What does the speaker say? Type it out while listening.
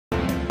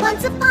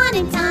Once upon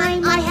a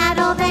time, I had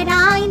all that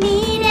I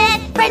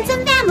needed. Friends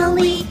and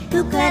family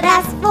who could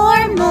ask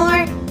for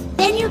more.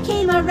 Then you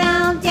came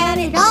around and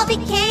it all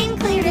became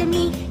clear to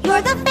me.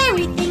 You're the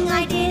very thing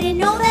I didn't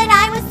know that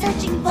I was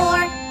searching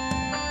for.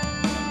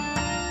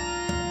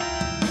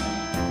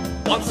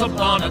 Once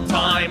upon a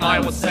time I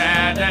was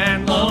sad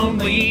and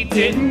lonely.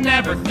 Didn't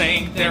ever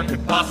think there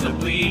could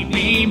possibly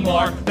be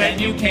more. Then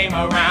you came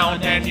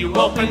around and you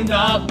opened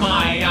up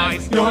my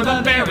eyes. You're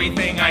the very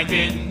thing I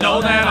didn't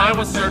know that I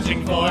was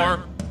searching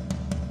for.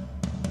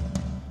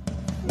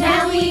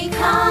 Now we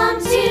come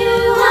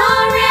to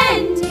our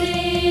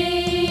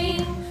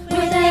ending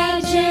with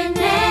a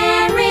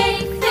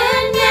generic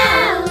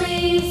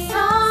finale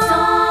song.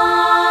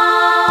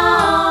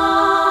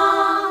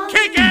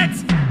 Kick it!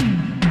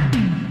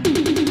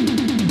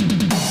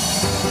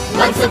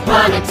 Once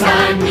upon a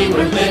time we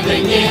were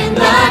living in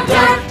the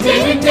dark.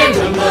 Didn't dare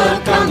to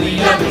look on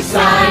the other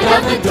side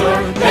of the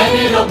door. Then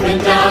it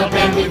opened up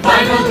and we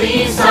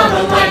finally saw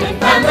the light and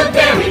found the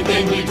very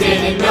thing we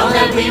didn't know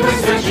that we were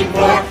searching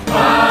for.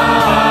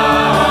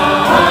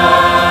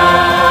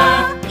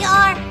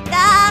 You're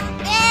the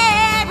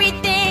very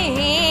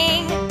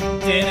thing.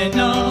 Didn't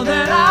know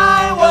that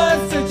I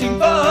was searching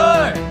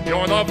for.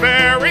 You're the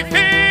very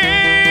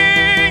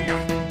thing.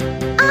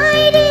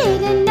 I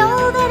didn't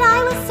know that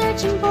I was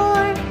searching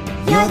for.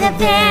 You're the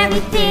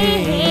very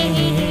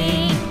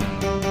thing.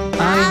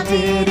 I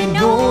didn't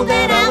know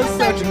that I was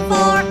searching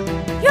for.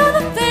 You're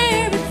the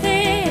very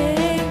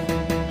thing.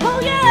 Oh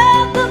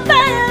yeah, the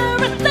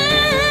very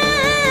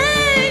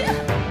thing.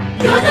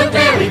 You're the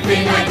very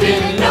thing I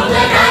didn't know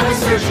that I was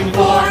searching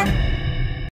for.